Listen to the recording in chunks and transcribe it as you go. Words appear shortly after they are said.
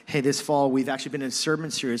Hey, this fall, we've actually been in a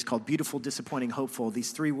sermon series called Beautiful, Disappointing, Hopeful.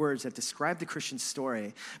 These three words that describe the Christian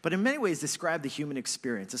story, but in many ways describe the human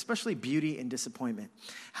experience, especially beauty and disappointment.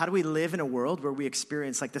 How do we live in a world where we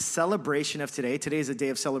experience like the celebration of today? Today is a day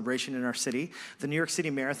of celebration in our city. The New York City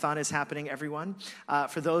Marathon is happening, everyone.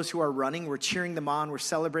 For those who are running, we're cheering them on. We're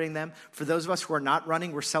celebrating them. For those of us who are not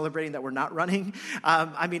running, we're celebrating that we're not running.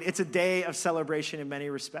 It's a day of celebration in many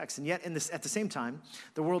respects. And yet, at the same time,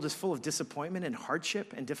 the world is full of disappointment and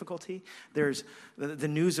hardship and difficulty. There's the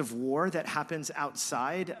news of war that happens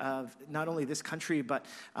outside of not only this country, but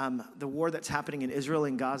the war that's happening in Israel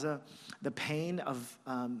and Gaza, the pain of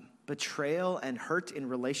betrayal and hurt in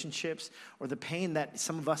relationships, or the pain that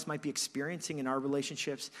some of us might be experiencing in our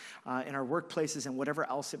relationships, in our workplaces, and whatever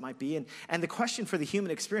else it might be. And the question for the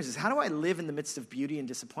human experience is, how do I live in the midst of beauty and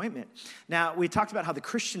disappointment? Now, we talked about how the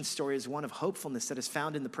Christian story is one of hopefulness that is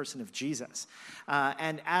found in the person of Jesus.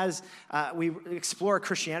 And as we explore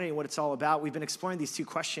Christianity and what it's all about, we've been exploring these two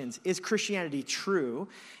questions. Is Christianity true?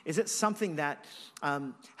 Is it something that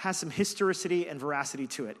has some historicity and veracity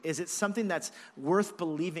to it? Is it something that's worth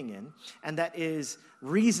believing in and that is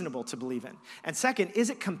reasonable to believe in? And second,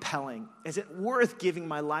 is it compelling? Is it worth giving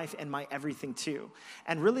my life and my everything to?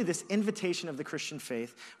 And really this invitation of the Christian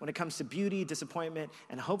faith when it comes to beauty, disappointment,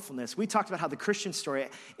 and hopefulness, we talked about how the Christian story,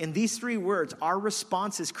 in these three words, our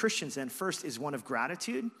response as Christians then first is one of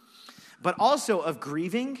gratitude, but also of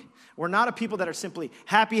grieving. We're not a people that are simply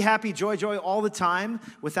happy, happy, joy, joy all the time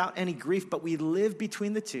without any grief, but we live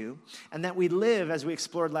between the two, and that we live, as we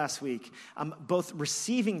explored last week, both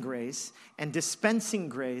receiving grace and dispensing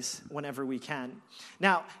grace whenever we can.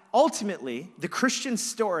 Now, ultimately, the Christian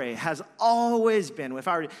story has always been, if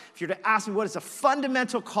you're to ask me what is a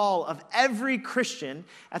fundamental call of every Christian,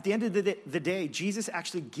 at the end of the day, Jesus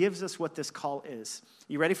actually gives us what this call is.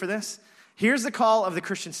 You ready for this? Here's the call of the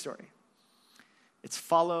Christian story. It's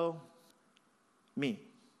follow me.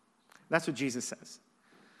 That's what Jesus says.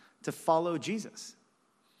 To follow Jesus.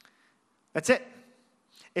 That's it.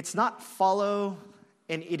 It's not follow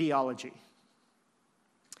an ideology,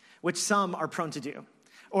 which some are prone to do,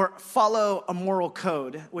 or follow a moral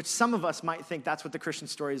code, which some of us might think that's what the Christian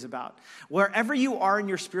story is about. Wherever you are in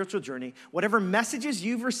your spiritual journey, whatever messages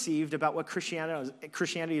you've received about what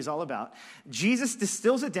Christianity is all about, Jesus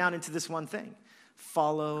distills it down into this one thing.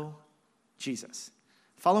 Follow Jesus.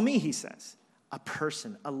 Follow me, he says. A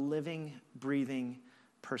person, a living, breathing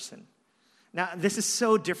person. Now, this is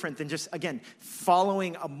so different than just, again,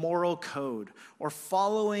 following a moral code or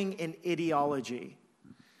following an ideology.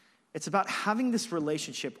 It's about having this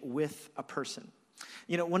relationship with a person.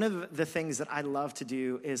 You know, one of the things that I love to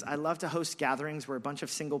do is I love to host gatherings where a bunch of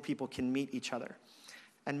single people can meet each other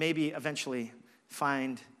and maybe eventually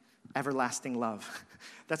find everlasting love.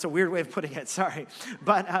 That's a weird way of putting it, sorry.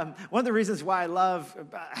 But one of the reasons why I love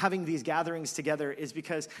having these gatherings together is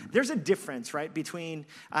because there's a difference, right, between,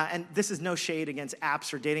 and this is no shade against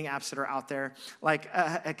apps or dating apps that are out there, like,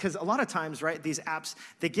 because a lot of times, right, these apps,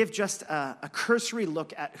 they give just a cursory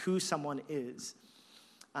look at who someone is.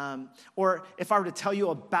 Or if I were to tell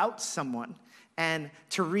you about someone and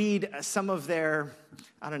to read some of their,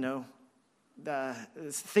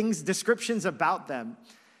 descriptions about them,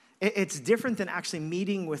 it's different than actually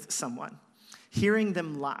meeting with someone, hearing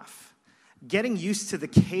them laugh, getting used to the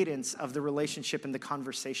cadence of the relationship and the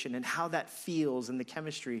conversation and how that feels and the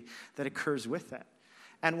chemistry that occurs with that.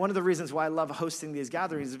 And one of the reasons why I love hosting these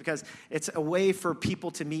gatherings is because it's a way for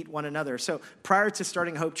people to meet one another. So prior to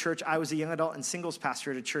starting Hope Church, I was a young adult and singles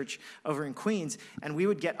pastor at a church over in Queens, and we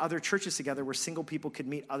would get other churches together where single people could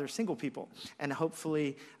meet other single people and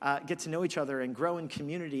hopefully get to know each other and grow in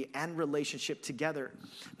community and relationship together.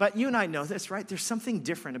 But you and I know this, right? There's something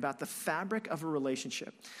different about the fabric of a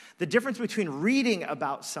relationship. The difference between reading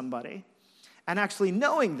about somebody and actually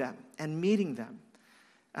knowing them and meeting them.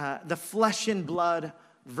 The flesh and blood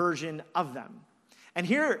version of them. And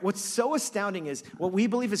here, what's so astounding is what we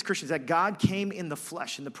believe as Christians, that God came in the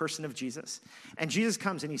flesh, in the person of Jesus. And Jesus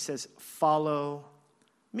comes and he says, follow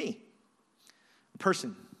me. A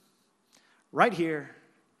person, right here,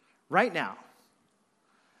 right now,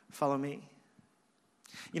 follow me.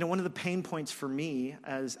 You know, one of the pain points for me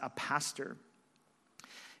as a pastor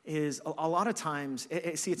is a lot of times,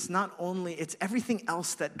 it's everything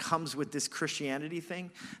else that comes with this Christianity thing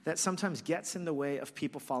that sometimes gets in the way of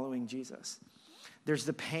people following Jesus. There's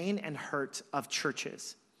the pain and hurt of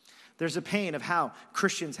churches. There's the pain of how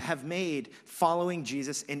Christians have made following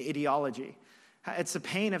Jesus an ideology. It's the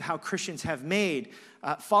pain of how Christians have made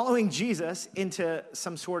following Jesus into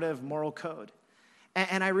some sort of moral code.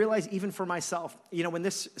 And I realized even for myself, when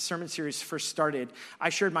this sermon series first started, I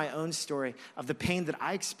shared my own story of the pain that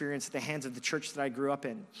I experienced at the hands of the church that I grew up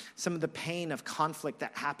in, some of the pain of conflict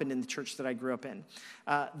that happened in the church that I grew up in,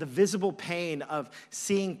 the visible pain of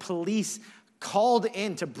seeing police called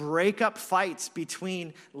in to break up fights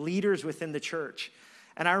between leaders within the church.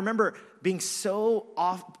 And I remember being so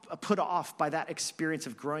put off by that experience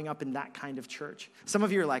of growing up in that kind of church. Some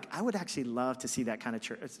of you are like, I would actually love to see that kind of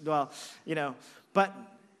church. Well, but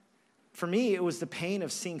for me, it was the pain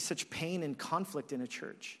of seeing such pain and conflict in a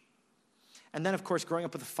church. And then, of course, growing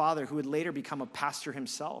up with a father who would later become a pastor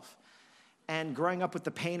himself. And growing up with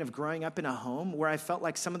the pain of growing up in a home where I felt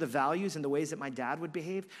like some of the values and the ways that my dad would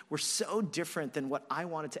behave were so different than what I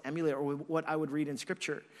wanted to emulate or what I would read in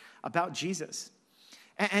Scripture about Jesus.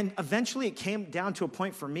 And eventually it came down to a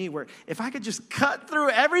point for me where if I could just cut through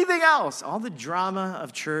everything else, all the drama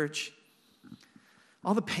of church,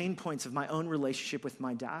 all the pain points of my own relationship with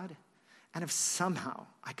my dad, and if somehow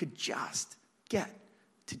I could just get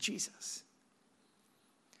to Jesus.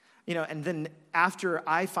 And then after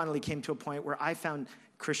I finally came to a point where I found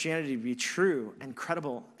Christianity to be true and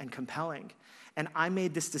credible and compelling, and I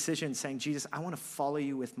made this decision saying, Jesus, I want to follow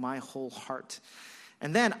you with my whole heart.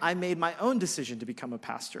 And then I made my own decision to become a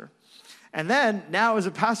pastor. And then now as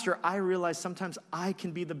a pastor, I realize sometimes I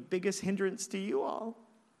can be the biggest hindrance to you all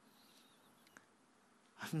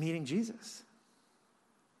of meeting Jesus.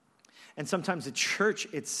 And sometimes the church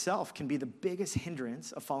itself can be the biggest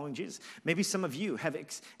hindrance of following Jesus. Maybe some of you have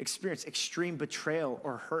experienced extreme betrayal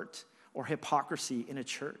or hurt or hypocrisy in a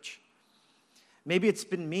church. Maybe it's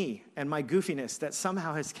been me and my goofiness that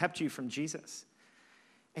somehow has kept you from Jesus.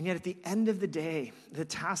 And yet at the end of the day, the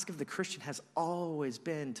task of the Christian has always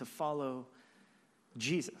been to follow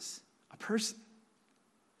Jesus, a person.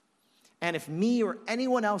 And if me or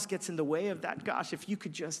anyone else gets in the way of that, gosh, if you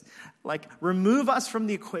could just remove us from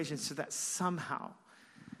the equation so that somehow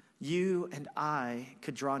you and I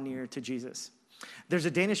could draw near to Jesus. There's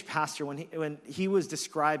a Danish pastor when he was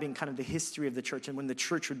describing kind of the history of the church and when the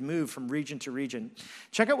church would move from region to region.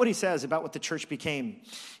 Check out what he says about what the church became.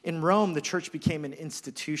 In Rome, the church became an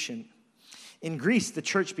institution. In Greece, the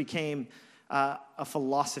church became a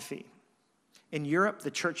philosophy. In Europe,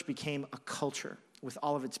 the church became a culture with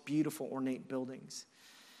all of its beautiful, ornate buildings.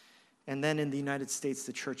 And then in the United States,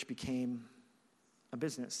 the church became a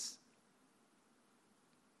business.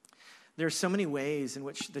 There are so many ways in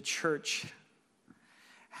which the church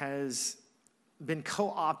has been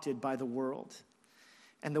co-opted by the world,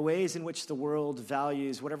 and the ways in which the world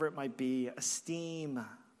values whatever it might be, esteem,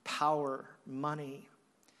 power, money.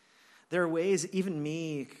 There are ways, even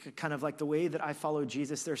me, kind of like the way that I follow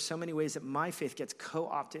Jesus, there are so many ways that my faith gets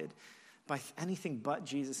co-opted by anything but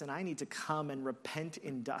Jesus, and I need to come and repent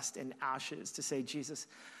in dust and ashes to say, Jesus,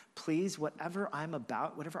 please, whatever I'm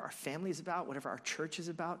about, whatever our family is about, whatever our church is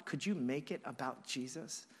about, could you make it about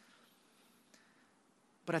Jesus?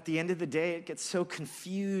 But at the end of the day, it gets so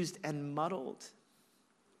confused and muddled.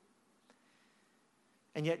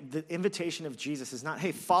 And yet the invitation of Jesus is not,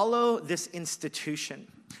 hey, follow this institution,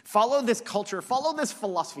 follow this culture, follow this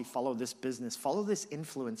philosophy, follow this business, follow this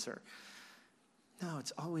influencer. No,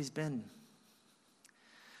 it's always been,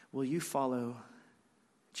 will you follow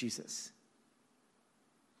Jesus?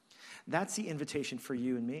 That's the invitation for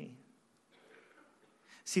you and me.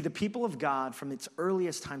 See, the people of God from its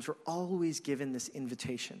earliest times were always given this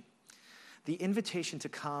invitation. The invitation to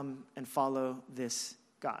come and follow this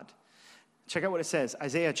God. Check out what it says,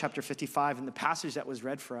 Isaiah chapter 55, in the passage that was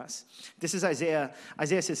read for us. This is Isaiah.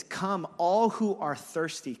 Isaiah says, come, all who are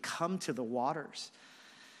thirsty, come to the waters.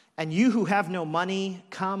 And you who have no money,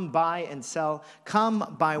 come buy and sell.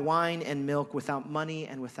 Come buy wine and milk without money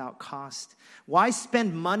and without cost. Why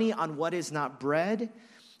spend money on what is not bread,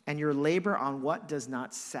 and your labor on what does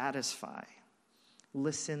not satisfy?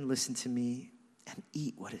 Listen to me, and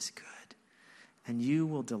eat what is good, and you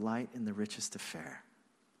will delight in the richest of fare.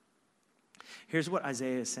 Here's what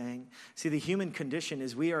Isaiah is saying. See, the human condition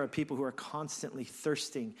is we are a people who are constantly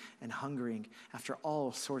thirsting and hungering after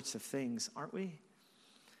all sorts of things, aren't we?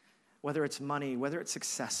 Whether it's money, whether it's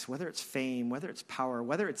success, whether it's fame, whether it's power,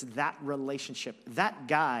 whether it's that relationship, that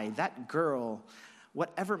guy, that girl,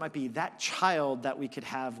 whatever it might be, that child that we could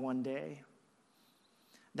have one day,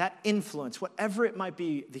 that influence, whatever it might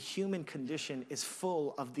be, the human condition is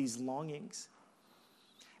full of these longings.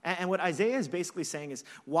 And what Isaiah is basically saying is,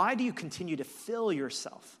 why do you continue to fill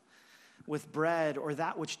yourself with bread or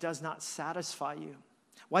that which does not satisfy you?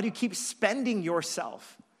 Why do you keep spending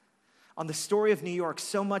yourself On the story of New York,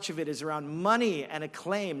 so much of it is around money and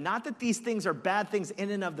acclaim. Not that these things are bad things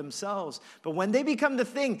in and of themselves, but when they become the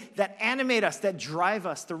thing that animate us, that drive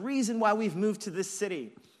us, the reason why we've moved to this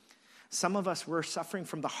city. Some of us, we're suffering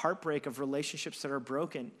from the heartbreak of relationships that are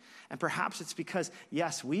broken. And perhaps it's because,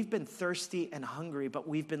 yes, we've been thirsty and hungry, but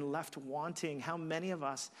we've been left wanting. How many of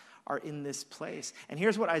us are in this place? And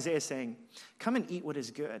here's what Isaiah is saying. Come and eat what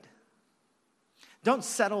is good. Don't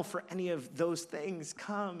settle for any of those things.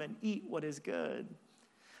 Come and eat what is good.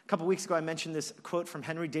 A couple weeks ago, I mentioned this quote from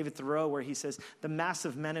Henry David Thoreau where he says, the mass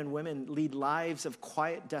of men and women lead lives of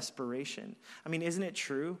quiet desperation. I mean, isn't it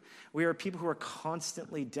true? We are people who are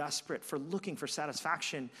constantly desperate for looking for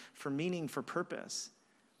satisfaction, for meaning, for purpose.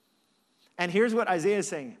 And here's what Isaiah is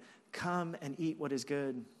saying. Come and eat what is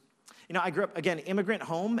good. You know, I grew up, again, immigrant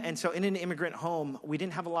home, and so in an immigrant home, we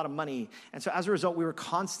didn't have a lot of money. And so as a result, we were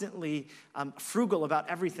constantly frugal about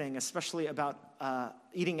everything, especially about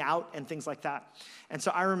eating out and things like that. And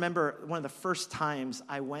so I remember one of the first times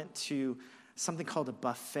I went to something called a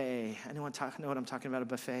buffet. Anyone know what I'm talking about, a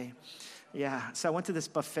buffet? Yeah, so I went to this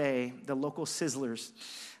buffet, the local Sizzlers.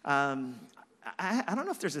 I don't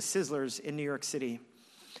know if there's a Sizzlers in New York City.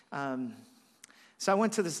 So I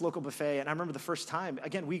went to this local buffet, and I remember the first time,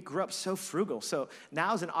 again, we grew up so frugal. So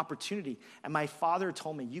now's an opportunity. And my father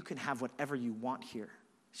told me, you can have whatever you want here.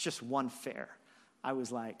 It's just one fare. I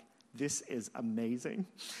was like, this is amazing.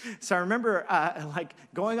 So I remember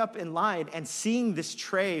going up in line and seeing this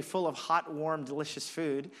tray full of hot, warm, delicious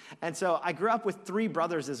food. And so I grew up with 3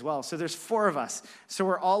 brothers as well. So there's 4 of us. So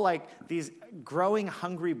we're all like these growing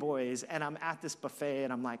hungry boys. And I'm at this buffet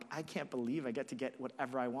and I'm like, I can't believe I get to get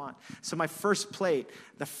whatever I want. So my first plate,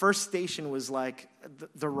 the first station was like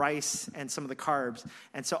the rice and some of the carbs.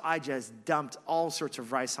 And so I just dumped all sorts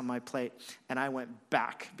of rice on my plate. And I went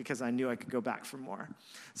back because I knew I could go back for more.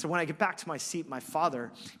 So when I get back to my seat, my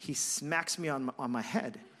father, he smacks me on my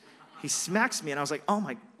head. He smacks me, and I was like, oh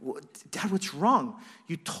my, Dad, what's wrong?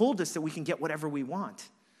 You told us that we can get whatever we want.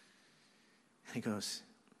 And he goes,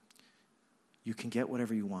 you can get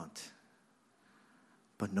whatever you want,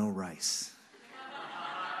 but no rice.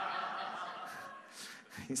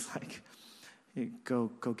 He's like, hey, go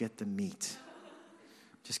get the meat.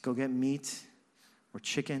 Just go get meat or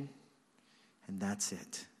chicken, and that's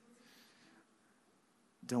it.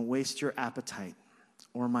 Don't waste your appetite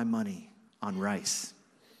or my money on rice.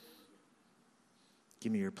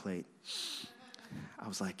 Give me your plate. I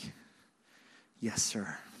was like, yes,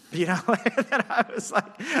 sir. You know, and I was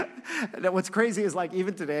like, what's crazy is like,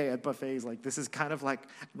 even today at buffets, like this is kind of like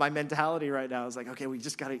my mentality right now. Is like, okay, we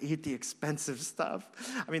just got to eat the expensive stuff.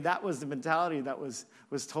 I mean, that was the mentality that was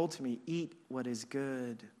told to me. Eat what is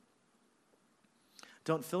good.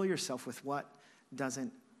 Don't fill yourself with what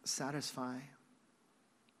doesn't satisfy.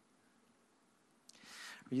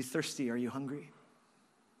 Are you thirsty? Are you hungry?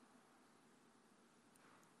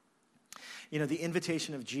 You know, the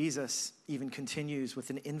invitation of Jesus even continues with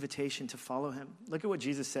an invitation to follow him. Look at what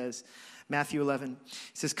Jesus says, Matthew 11. He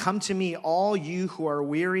says, come to me, all you who are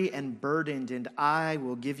weary and burdened, and I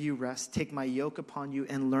will give you rest. Take my yoke upon you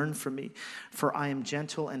and learn from me, for I am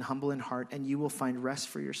gentle and humble in heart, and you will find rest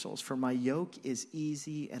for your souls. For my yoke is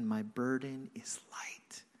easy and my burden is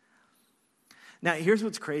light. Now, here's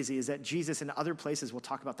what's crazy is that Jesus in other places will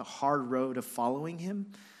talk about the hard road of following him.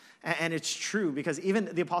 And it's true because even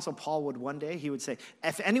the Apostle Paul would one day, he would say,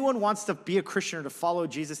 if anyone wants to be a Christian or to follow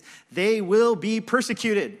Jesus, they will be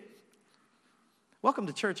persecuted. Welcome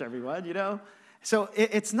to church, everyone, you know. So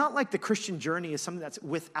it's not like the Christian journey is something that's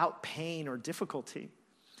without pain or difficulty.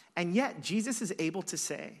 And yet Jesus is able to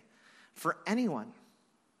say, for anyone,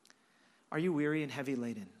 are you weary and heavy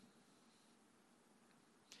laden?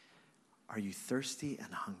 Are you thirsty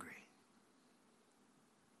and hungry?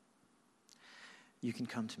 You can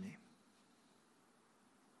come to me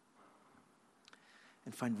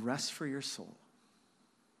and find rest for your soul.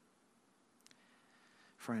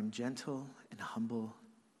 For I am gentle and humble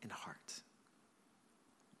in heart.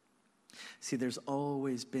 See, there's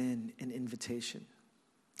always been an invitation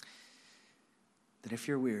that if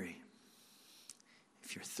you're weary,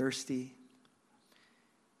 if you're thirsty,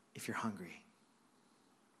 if you're hungry,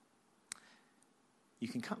 you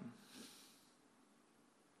can come.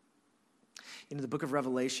 You know, the book of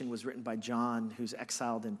Revelation was written by John, who's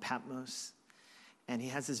exiled in Patmos. And he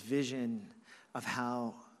has this vision of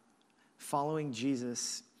how following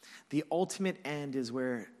Jesus, the ultimate end is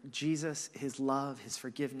where Jesus, his love, his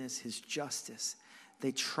forgiveness, his justice,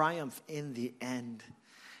 they triumph in the end.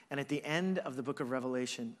 And at the end of the book of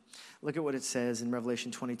Revelation, look at what it says in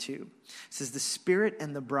Revelation 22. It says, the Spirit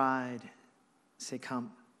and the bride say,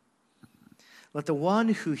 come. Let the one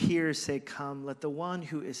who hears say, come. Let the one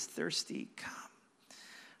who is thirsty come.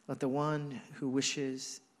 Let the one who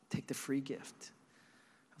wishes take the free gift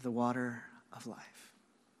of the water of life.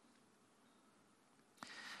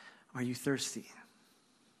 Are you thirsty?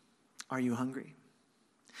 Are you hungry?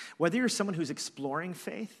 Whether you're someone who's exploring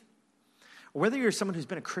faith, or whether you're someone who's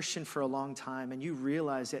been a Christian for a long time and you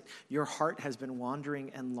realize that your heart has been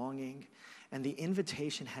wandering and longing, and the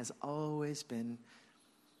invitation has always been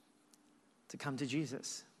to come to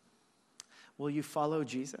Jesus. Will you follow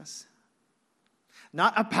Jesus?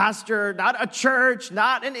 Not a pastor, not a church,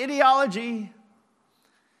 not an ideology,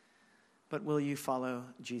 but will you follow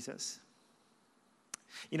Jesus?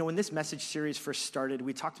 You know, when this message series first started,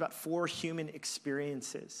 we talked about 4 human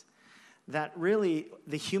experiences that really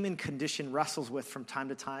the human condition wrestles with from time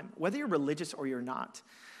to time, whether you're religious or you're not.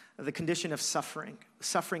 The condition of suffering.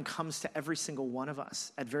 Suffering comes to every single one of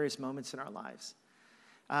us at various moments in our lives.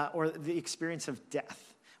 Or the experience of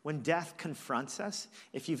death. When death confronts us,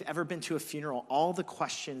 if you've ever been to a funeral, all the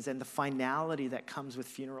questions and the finality that comes with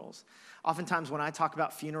funerals. Oftentimes when I talk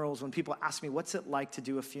about funerals, when people ask me, what's it like to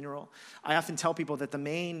do a funeral? I often tell people that the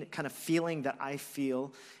main kind of feeling that I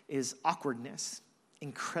feel is awkwardness.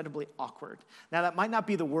 Incredibly awkward. Now, that might not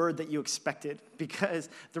be the word that you expected, because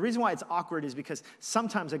the reason why it's awkward is because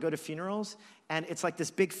sometimes I go to funerals and it's like this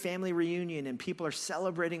big family reunion and people are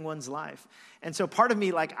celebrating one's life. And so part of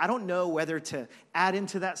me, like, I don't know whether to add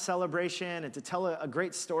into that celebration and to tell a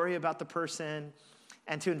great story about the person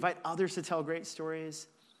and to invite others to tell great stories.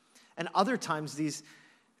 And other times,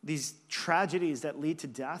 these tragedies that lead to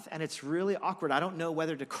death, and it's really awkward. I don't know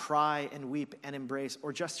whether to cry and weep and embrace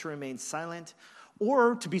or just to remain silent,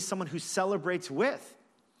 or to be someone who celebrates with.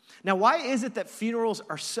 Now, why is it that funerals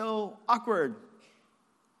are so awkward?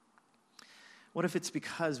 What if it's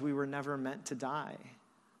because we were never meant to die?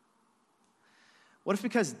 What if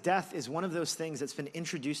because death is one of those things that's been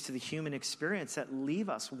introduced to the human experience that leave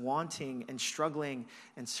us wanting and struggling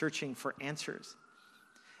and searching for answers?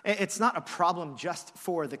 It's not a problem just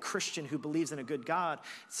for the Christian who believes in a good God.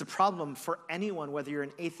 It's a problem for anyone, whether you're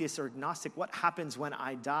an atheist or agnostic. What happens when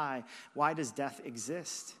I die? Why does death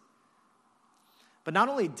exist? But not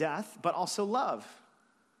only death, but also love.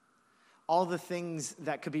 All the things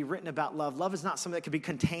that could be written about love. Love is not something that could be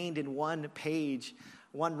contained in one page,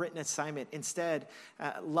 one written assignment. Instead,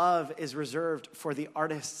 love is reserved for the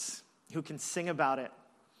artists who can sing about it,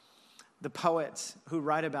 the poets who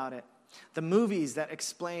write about it, the movies that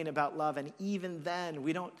explain about love, and even then,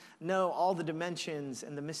 we don't know all the dimensions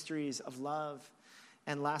and the mysteries of love.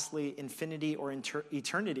 And lastly, infinity or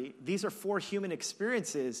eternity. These are 4 human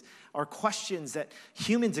experiences, or questions that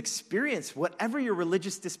humans experience, whatever your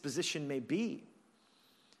religious disposition may be.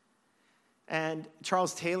 And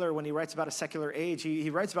Charles Taylor, when he writes about a secular age, he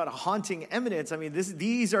writes about a haunting eminence. I mean,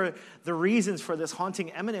 these are the reasons for this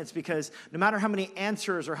haunting eminence, because no matter how many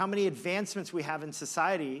answers or how many advancements we have in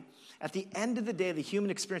society, at the end of the day, the human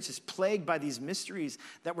experience is plagued by these mysteries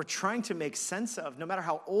that we're trying to make sense of. No matter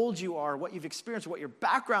how old you are, what you've experienced, what your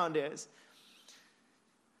background is,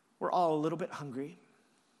 we're all a little bit hungry,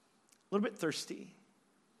 a little bit thirsty.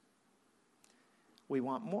 We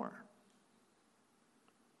want more.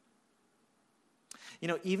 You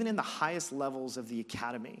know, even in the highest levels of the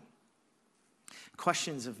academy,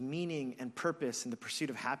 questions of meaning and purpose and the pursuit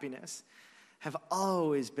of happiness have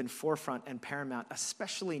always been forefront and paramount,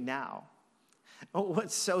 especially now.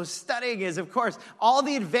 What's so stunning is, of course, all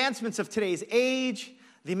the advancements of today's age,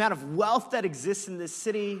 the amount of wealth that exists in this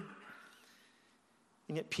city,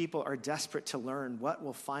 and yet people are desperate to learn what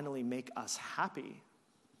will finally make us happy.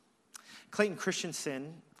 Clayton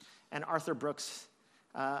Christensen and Arthur Brooks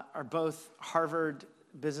are both Harvard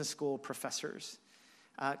Business School professors.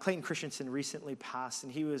 Clayton Christensen recently passed,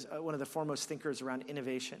 and he was one of the foremost thinkers around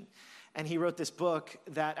innovation. And he wrote this book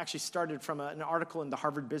that actually started from an article in the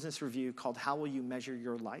Harvard Business Review called How Will You Measure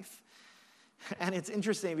Your Life? And it's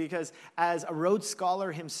interesting because as a Rhodes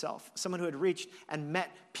Scholar himself, someone who had reached and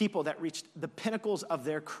met people that reached the pinnacles of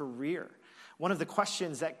their career, one of the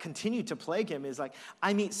questions that continue to plague him is like,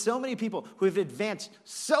 I meet so many people who have advanced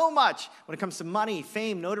so much when it comes to money,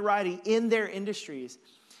 fame, notoriety in their industries.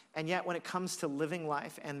 And yet when it comes to living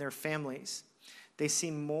life and their families, they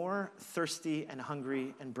seem more thirsty and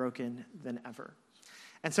hungry and broken than ever.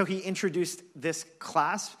 And so he introduced this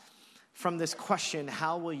class from this question,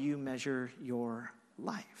 how will you measure your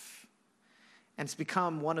life? And it's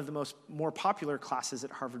become one of the more popular classes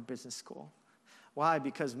at Harvard Business School. Why?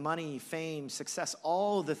 Because money, fame, success,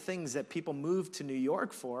 all the things that people move to New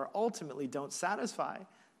York for ultimately don't satisfy.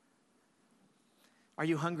 Are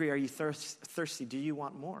you hungry? Are you thirsty? Do you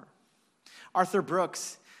want more? Arthur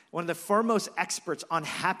Brooks, one of the foremost experts on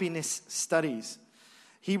happiness studies,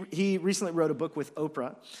 he recently wrote a book with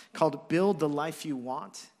Oprah called Build the Life You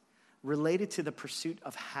Want, related to the pursuit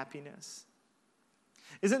of happiness.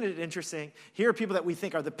 Isn't it interesting? Here are people that we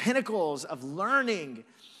think are the pinnacles of learning,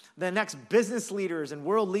 the next business leaders and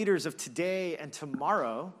world leaders of today and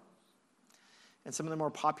tomorrow, and some of the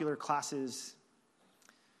more popular classes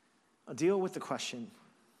deal with the question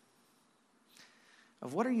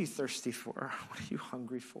of what are you thirsty for? What are you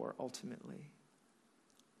hungry for ultimately?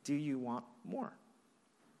 Do you want more?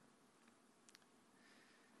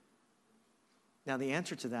 Now, the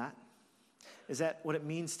answer to that is that what it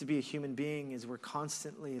means to be a human being is we're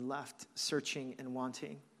constantly left searching and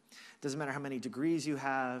wanting. Doesn't matter how many degrees you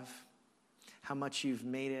have, how much you've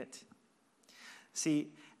made it.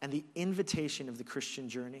 See, and the invitation of the Christian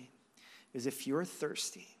journey is if you're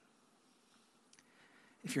thirsty,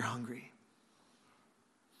 if you're hungry,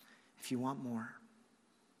 if you want more,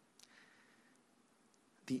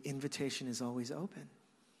 the invitation is always open.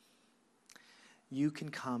 You can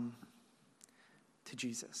come to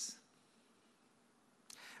Jesus.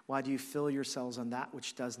 Why do you fill yourselves on that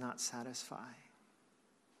which does not satisfy?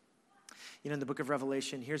 You know, in the book of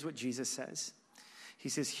Revelation, here's what Jesus says. He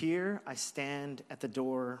says, "Here I stand at the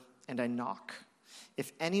door and I knock.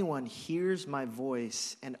 If anyone hears my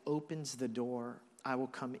voice and opens the door, I will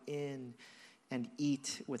come in and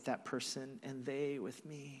eat with that person and they with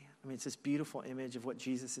me." I mean, it's this beautiful image of what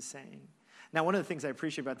Jesus is saying. Now, one of the things I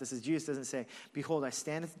appreciate about this is Jesus doesn't say, "Behold, I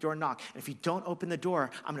stand at the door and knock, and if you don't open the door,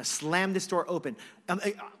 I'm going to slam this door open.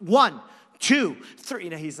 1, 2, 3. You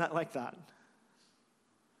know, he's not like that.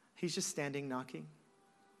 He's just standing knocking,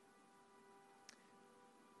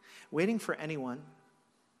 waiting for anyone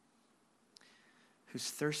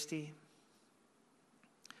who's thirsty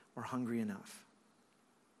or hungry enough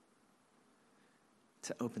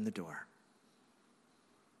to open the door.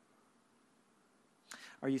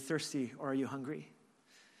 Are you thirsty or are you hungry?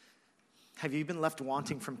 Have you been left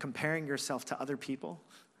wanting from comparing yourself to other people?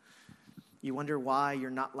 You wonder why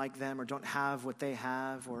you're not like them or don't have what they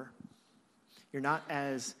have, or you're not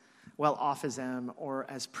as well off as them or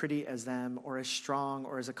as pretty as them or as strong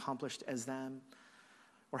or as accomplished as them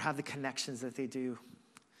or have the connections that they do.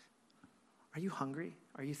 Are you hungry?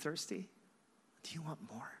 Are you thirsty? Do you want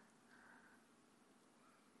more?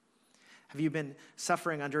 Have you been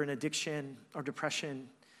suffering under an addiction or depression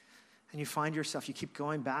and you find yourself, you keep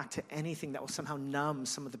going back to anything that will somehow numb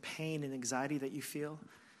some of the pain and anxiety that you feel?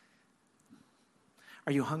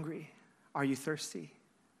 Are you hungry? Are you thirsty?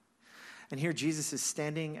 And here Jesus is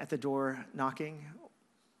standing at the door knocking,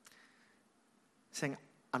 saying,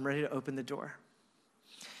 "I'm ready to open the door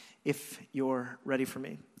if you're ready for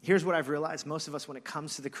me." Here's what I've realized. Most of us, when it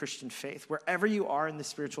comes to the Christian faith, wherever you are in the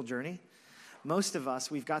spiritual journey, most of us,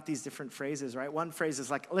 we've got these different phrases, right? One phrase is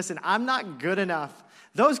like, "Listen, I'm not good enough.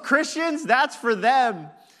 Those Christians, that's for them.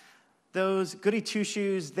 Those goody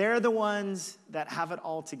two-shoes, they're the ones that have it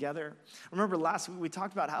all together." Remember last week we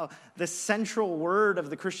talked about how the central word of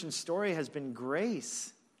the Christian story has been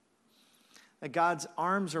grace. That God's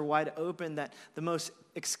arms are wide open, that the most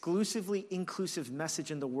exclusively inclusive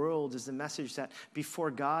message in the world is the message that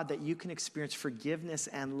before God, that you can experience forgiveness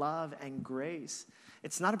and love and grace.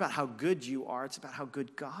 It's not about how good you are, it's about how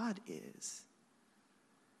good God is.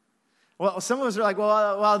 Well, some of us are like,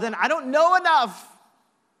 well, then I don't know enough.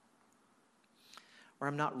 Or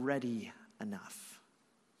I'm not ready enough.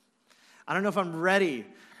 I don't know if I'm ready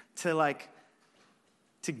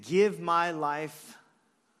to give my life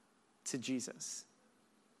to Jesus.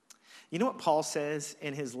 You know what Paul says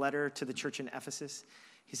in his letter to the church in Ephesus?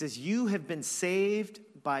 He says, "You have been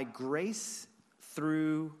saved by grace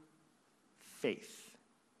through faith."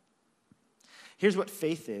 Here's what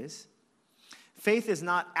faith is. Faith is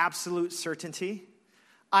not absolute certainty.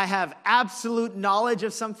 I have absolute knowledge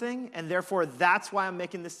of something, and therefore that's why I'm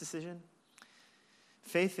making this decision.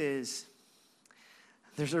 Faith is,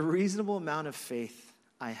 there's a reasonable amount of faith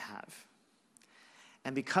I have.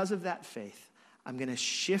 And because of that faith, I'm going to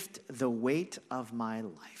shift the weight of my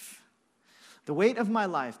life. The weight of my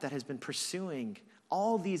life that has been pursuing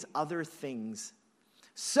all these other things,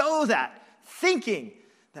 so that thinking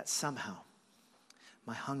that somehow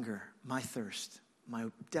my hunger, my thirst, my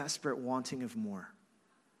desperate wanting of more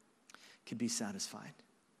could be satisfied.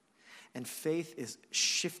 And faith is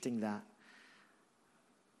shifting that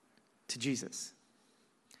to Jesus,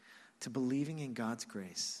 to believing in God's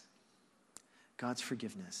grace, God's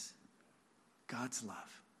forgiveness, God's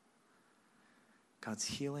love, God's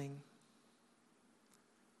healing,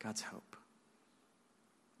 God's hope.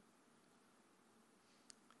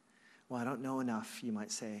 Well, I don't know enough, you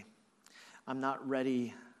might say. I'm not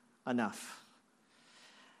ready enough.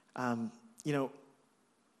 You know,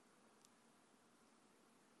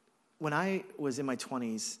 when I was in my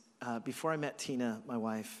 20s, before I met Tina, my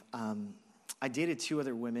wife, I dated two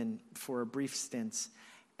other women for brief stints.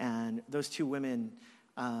 And those two women,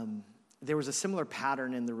 there was a similar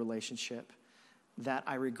pattern in the relationship that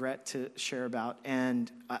I regret to share about.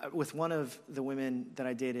 And with one of the women that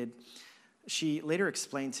I dated, she later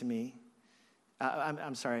explained to me,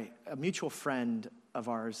 I'm sorry, a mutual friend of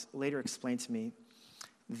ours later explained to me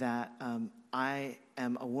that I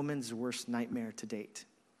am a woman's worst nightmare to date.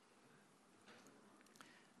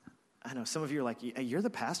 I know, some of you are like, you're the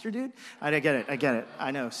pastor, dude? I get it.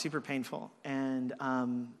 I know, super painful. And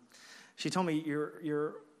she told me,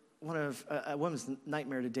 you're one of a woman's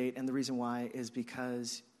nightmare to date, and the reason why is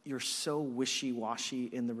because you're so wishy-washy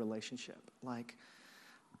in the relationship. Like,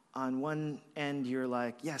 on one end, you're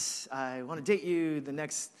like, yes, I want to date you. The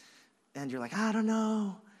next end, you're like, I don't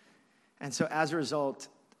know. And so as a result,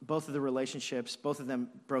 both of the relationships, both of them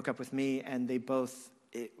broke up with me, and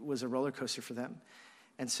it was a roller coaster for them.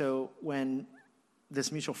 And so when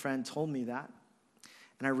this mutual friend told me that,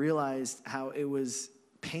 and I realized how it was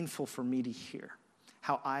painful for me to hear,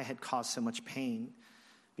 how I had caused so much pain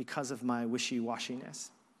because of my wishy-washiness.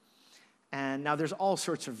 And now there's all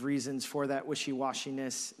sorts of reasons for that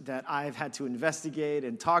wishy-washiness that I've had to investigate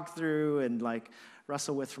and talk through and like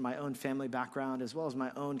wrestle with from my own family background, as well as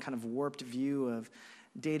my own kind of warped view of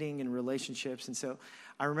dating and relationships. And so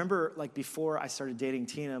I remember, like, before I started dating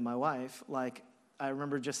Tina, my wife, like, I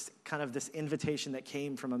remember just kind of this invitation that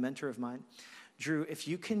came from a mentor of mine. Drew, if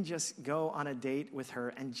you can just go on a date with her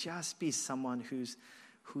and just be someone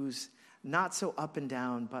who's not so up and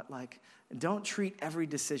down, but like, don't treat every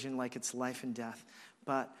decision like it's life and death,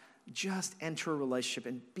 but just enter a relationship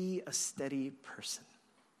and be a steady person.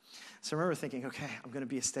 So I remember thinking, okay, I'm going to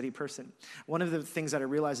be a steady person. One of the things that I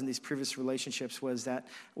realized in these previous relationships was that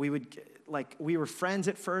we were friends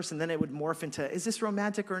at first, and then it would morph into, is this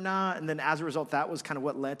romantic or not? And then as a result, that was kind of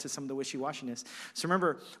what led to some of the wishy-washiness. So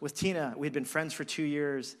remember, with Tina, we had been friends for 2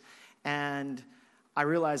 years, and I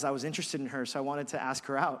realized I was interested in her, so I wanted to ask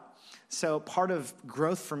her out. So part of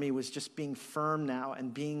growth for me was just being firm now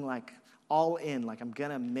and being like all in, like I'm going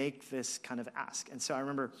to make this kind of ask. And so I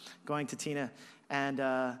remember going to Tina, and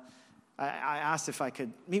I asked if I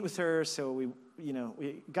could meet with her, so we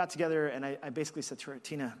got together, and I basically said to her,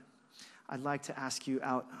 Tina, I'd like to ask you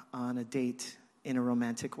out on a date in a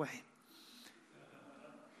romantic way.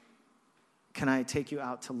 Can I take you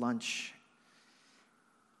out to lunch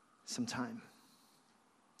sometime?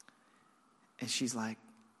 And she's like,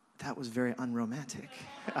 that was very unromantic.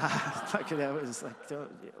 It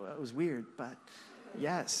was weird, but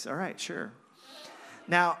yes, all right, sure.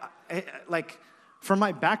 Now, from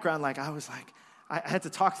my background, I had to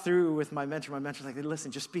talk through with my mentor. My mentor's like,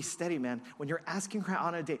 listen, just be steady, man. When you're asking her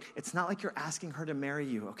on a date, it's not like you're asking her to marry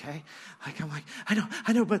you, okay? I'm like,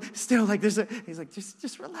 I know, but still, he's like,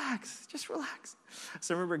 just relax.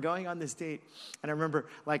 So I remember going on this date, and I remember,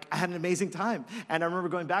 I had an amazing time. And I remember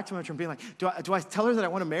going back to my mentor and being like, do I tell her that I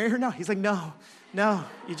want to marry her now? He's like, no,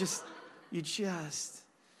 you just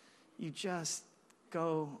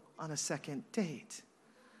go on a second date.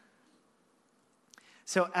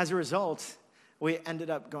 So as a result, we ended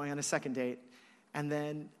up going on a second date. And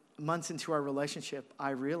then months into our relationship, I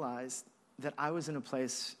realized that I was in a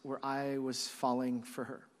place where I was falling for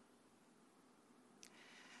her.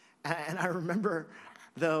 And I remember,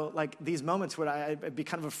 though, these moments where I'd be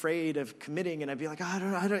kind of afraid of committing, and I'd be like,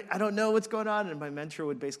 I don't know what's going on. And my mentor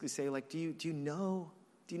would basically say, do you know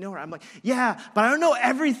her? I'm like, yeah, but I don't know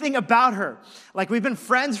everything about her. We've been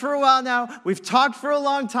friends for a while now. We've talked for a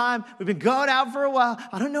long time. We've been going out for a while.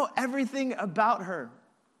 I don't know everything about her.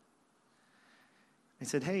 I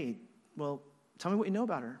said, hey, well, tell me what you know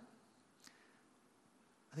about her.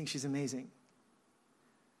 I think she's amazing.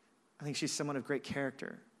 I think she's someone of great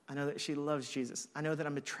character. I know that she loves Jesus. I know that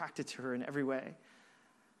I'm attracted to her in every way.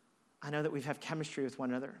 I know that we have chemistry with one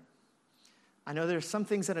another. I know there's some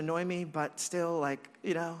things that annoy me, but still,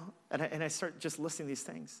 and I start just listing these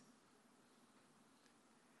things.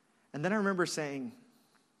 And then I remember saying,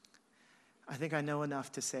 I think I know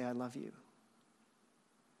enough to say I love you.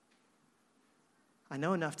 I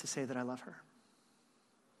know enough to say that I love her.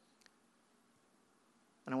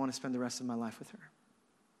 And I want to spend the rest of my life with her.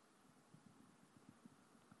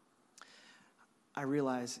 I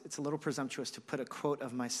realize it's a little presumptuous to put a quote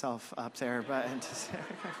of myself up there, but it's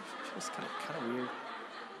just kind of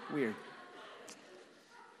weird.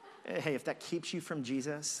 Hey, if that keeps you from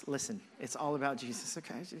Jesus, listen, it's all about Jesus,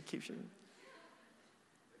 okay? It keeps you.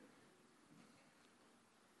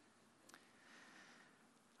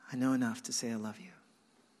 I know enough to say I love you.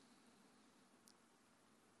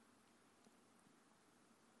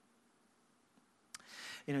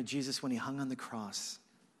 Jesus, when he hung on the cross,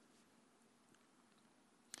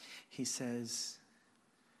 he says,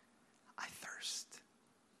 I thirst.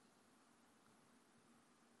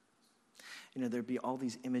 There'd be all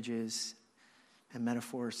these images and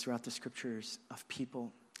metaphors throughout the scriptures of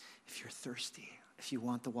people. If you're thirsty, if you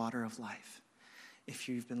want the water of life, if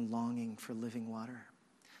you've been longing for living water,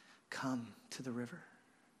 come to the river,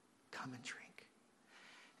 come and drink.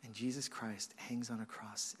 And Jesus Christ hangs on a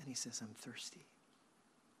cross and he says, I'm thirsty.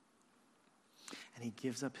 And he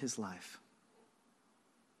gives up his life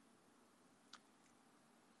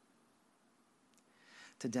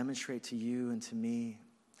to demonstrate to you and to me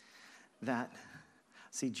that,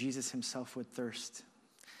 Jesus himself would thirst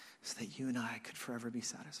so that you and I could forever be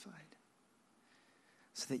satisfied.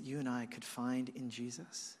 So that you and I could find in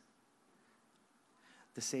Jesus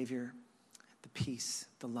the Savior, the peace,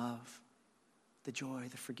 the love, the joy,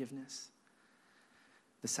 the forgiveness,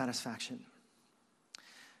 the satisfaction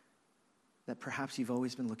that perhaps you've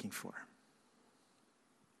always been looking for.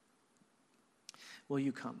 Will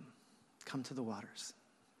you come? Come to the waters.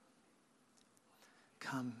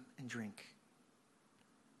 Come and drink.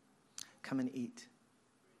 Come and eat.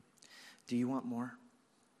 Do you want more?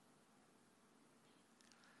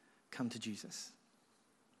 Come to Jesus.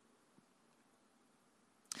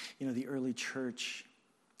 The early church,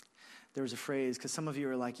 there was a phrase, because some of you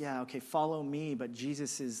are like, yeah, okay, follow me, but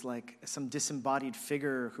Jesus is like some disembodied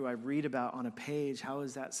figure who I read about on a page. How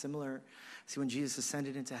is that similar? See, when Jesus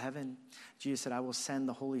ascended into heaven, Jesus said, I will send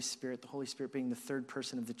the Holy Spirit being the third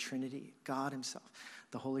person of the Trinity, God himself,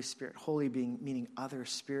 the Holy Spirit, holy being meaning other,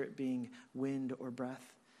 spirit being wind or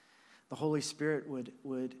breath. The Holy Spirit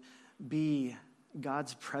would be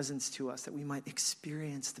God's presence to us, that we might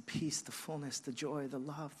experience the peace, the fullness, the joy, the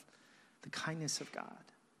love, the kindness of God.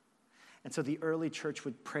 And so the early church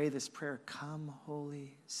would pray this prayer, come,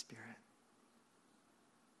 Holy Spirit.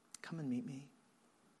 Come and meet me.